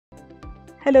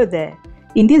Hello there.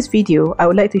 In this video, I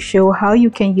would like to show how you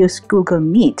can use Google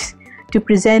Meet to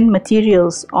present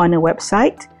materials on a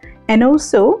website and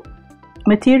also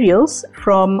materials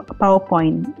from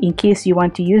PowerPoint in case you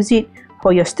want to use it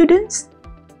for your students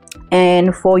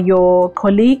and for your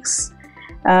colleagues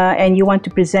and you want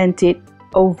to present it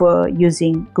over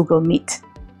using Google Meet.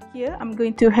 Here, I'm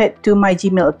going to head to my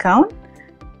Gmail account,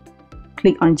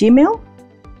 click on Gmail,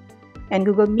 and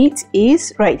Google Meet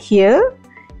is right here.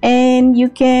 And you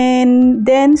can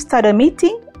then start a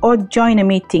meeting or join a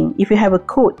meeting if you have a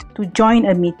code to join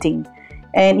a meeting.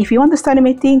 And if you want to start a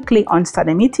meeting, click on start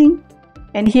a meeting.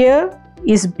 And here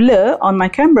is blur on my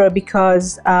camera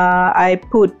because I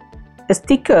put a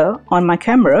sticker on my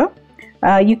camera.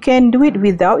 You can do it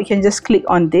without. You can just click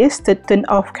on this to turn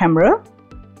off camera,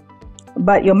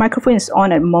 but your microphone is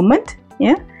on at the moment,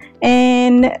 yeah.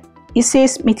 And it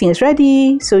says meeting is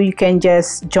ready, so you can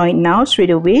just join now straight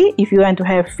away if you want to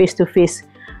have face-to-face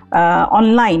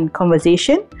online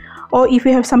conversation, or if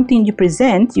you have something to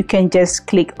present, you can just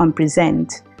click on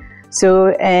present. So,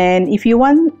 and if you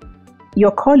want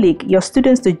your colleague, your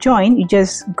students to join, you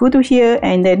just go to here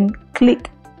and then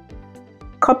click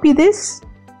copy this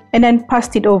and then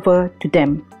pass it over to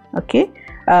them. Okay,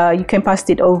 you can pass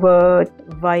it over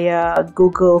via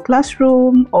Google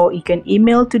Classroom, or you can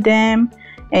email to them.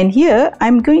 And here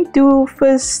I'm going to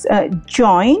first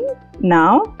join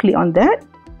now. Click on that.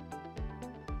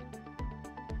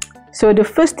 So the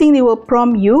first thing they will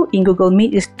prompt you in Google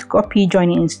Meet is to copy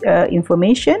joining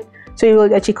information. So you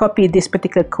will actually copy this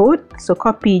particular code. So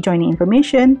copy joining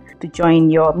information to join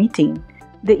your meeting.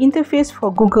 The interface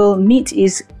for Google Meet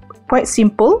is quite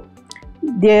simple.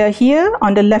 They're here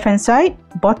on the left hand side.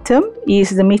 Bottom is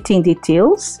the meeting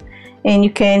details, and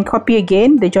you can copy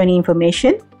again the joining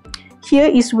information. Here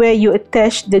is where you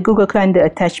attach the Google Calendar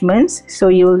attachments, so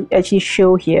you'll actually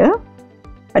show here.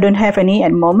 I don't have any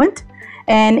at the moment.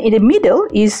 And in the middle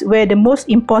is where the most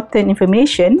important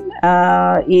information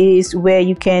is, where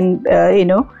you can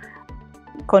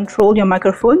control your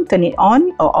microphone, turn it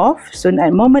on or off. So at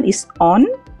the moment it's on,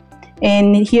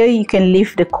 and here you can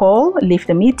leave the call, leave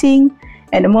the meeting.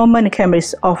 At the moment the camera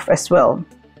is off as well.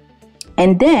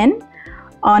 And then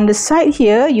on the side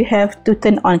here, you have to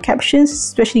turn on captions,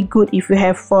 especially good if you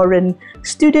have foreign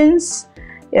students,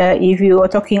 if you are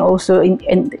talking also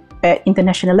at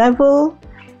international level.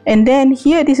 And then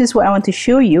here, this is what I want to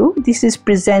show you. This is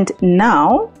present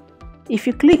now. If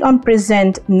you click on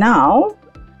present now,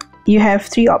 you have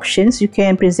three options. You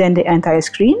can present the entire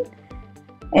screen,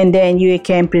 and then you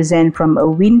can present from a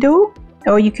window,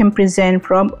 or you can present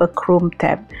from a Chrome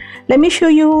tab. Let me show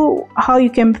you how you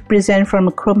can present from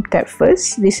a Chrome tab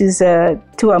first. This is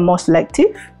two are more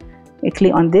selective. You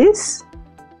click on this.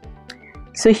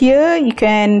 So here you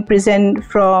can present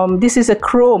from, this is a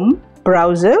Chrome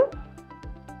browser.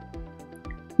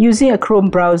 Using a Chrome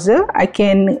browser, I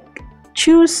can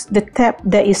choose the tab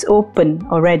that is open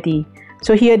already.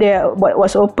 So here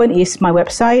what's open is my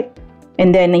website,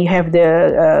 and then you have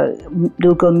the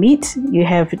Google Meet, you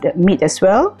have the Meet as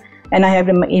well, and I have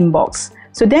the inbox.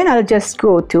 So then I'll just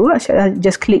I'll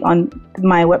just click on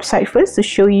my website first to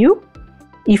show you.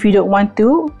 If you don't want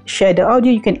to share the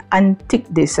audio, you can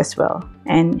untick this as well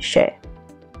and share.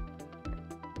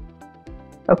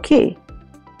 Okay,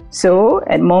 so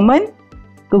at the moment,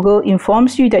 Google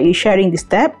informs you that you're sharing this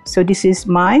tab. So this is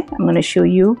I'm going to show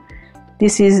you,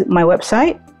 this is my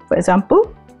website, for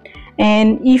example.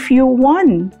 And if you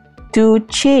want to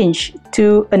change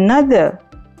to another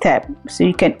tab, so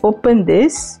you can open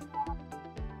this.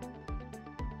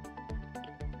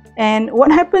 And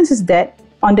what happens is that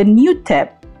on the new tab,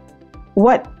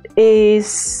 what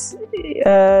is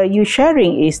you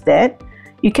sharing is that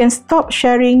you can stop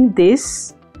sharing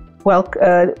this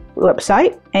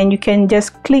website, and you can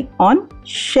just click on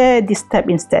share this tab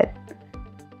instead.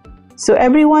 So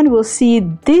everyone will see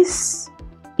this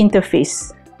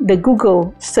interface, the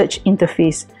Google search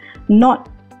interface, not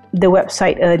the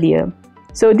website earlier.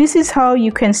 So this is how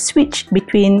you can switch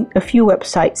between a few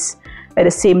websites at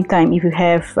the same time. If you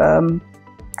have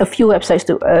a few websites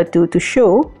to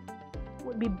show, what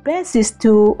would be best is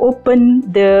to open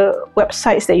the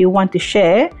websites that you want to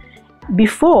share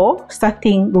before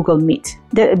starting Google Meet.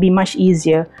 That would be much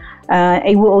easier.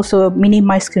 It will also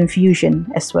minimize confusion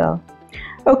as well.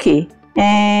 Okay,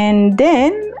 and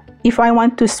then if I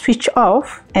want to switch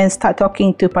off and start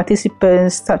talking to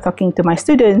participants, start talking to my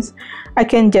students, I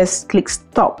can just click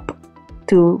stop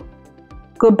to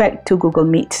go back to Google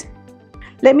Meet.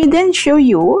 Let me then show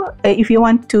you if you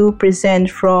want to present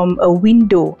from a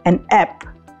window, an app.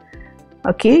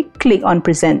 Okay, click on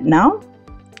present now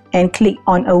and click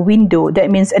on a window,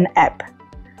 that means an app.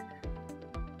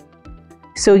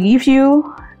 So give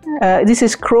you, this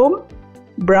is Chrome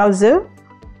browser,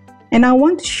 and I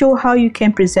want to show how you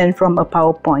can present from a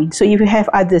PowerPoint. So if you have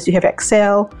others, you have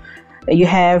Excel, you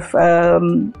have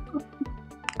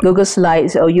Google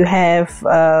Slides, or you have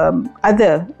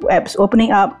other apps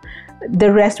opening up,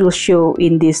 the rest will show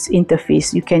in this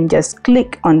interface. You can just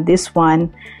click on this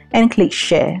one and click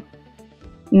share.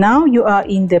 Now you are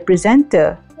in the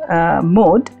presenter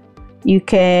mode. You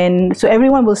can, so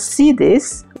everyone will see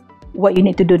this. What you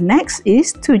need to do next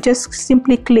is to just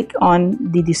simply click on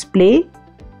the display,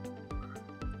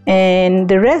 and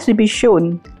the rest will be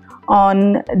shown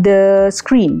on the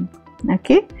screen.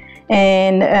 Okay,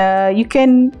 and you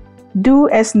can do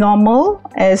as normal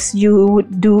as you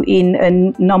would do in a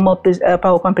normal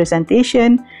PowerPoint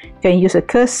presentation. You can use a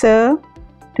cursor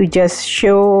to just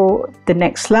show the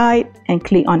next slide and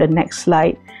click on the next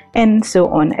slide, and so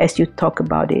on as you talk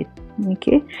about it.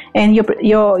 Okay, and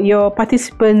your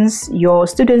participants, your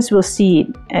students will see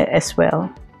it as well.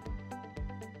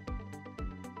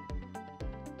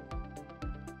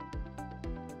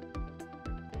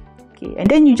 Okay, and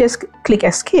then you just click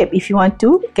escape if you want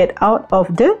to get out of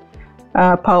the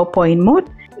PowerPoint mode.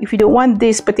 If you don't want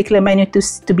this particular menu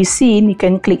to be seen, you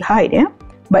can click hide, yeah?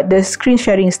 But the screen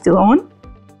sharing is still on.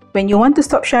 When you want to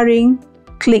stop sharing,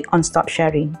 click on stop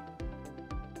sharing.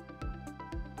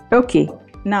 Okay,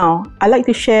 now I'd like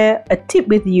to share a tip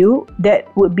with you that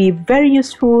would be very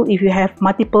useful if you have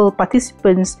multiple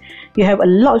participants, you have a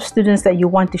lot of students that you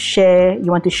want to share,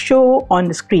 you want to show on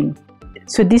the screen.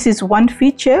 So this is one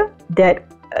feature that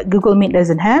Google Meet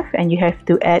doesn't have, and you have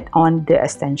to add on the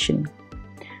extension.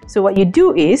 So what you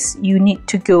do is you need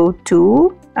to go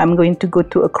to, I'm going to go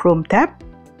to a Chrome tab.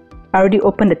 I already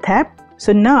opened the tab.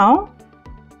 So now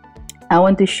I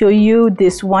want to show you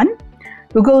this one,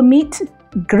 Google Meet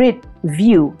Grid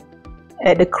View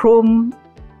at the Chrome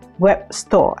Web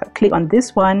Store. I click on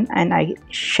this one and I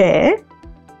share.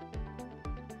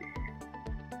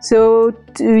 So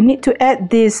you need to add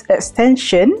this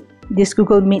extension, this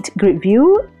Google Meet Grid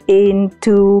View,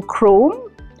 into Chrome.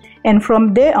 And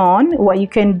from there on, what you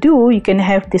can do, you can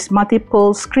have these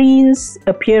multiple screens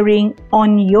appearing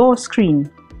on your screen.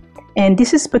 And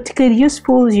this is particularly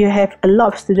useful if you have a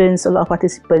lot of students, a lot of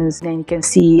participants, and you can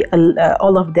see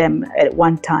all of them at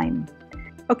one time.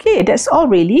 Okay, that's all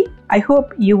really. I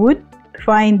hope you would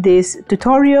find this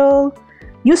tutorial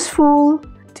useful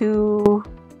to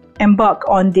embark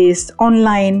on this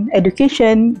online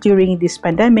education during this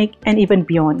pandemic and even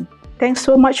beyond. Thanks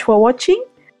so much for watching.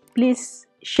 Please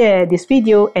share this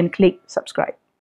video and click subscribe.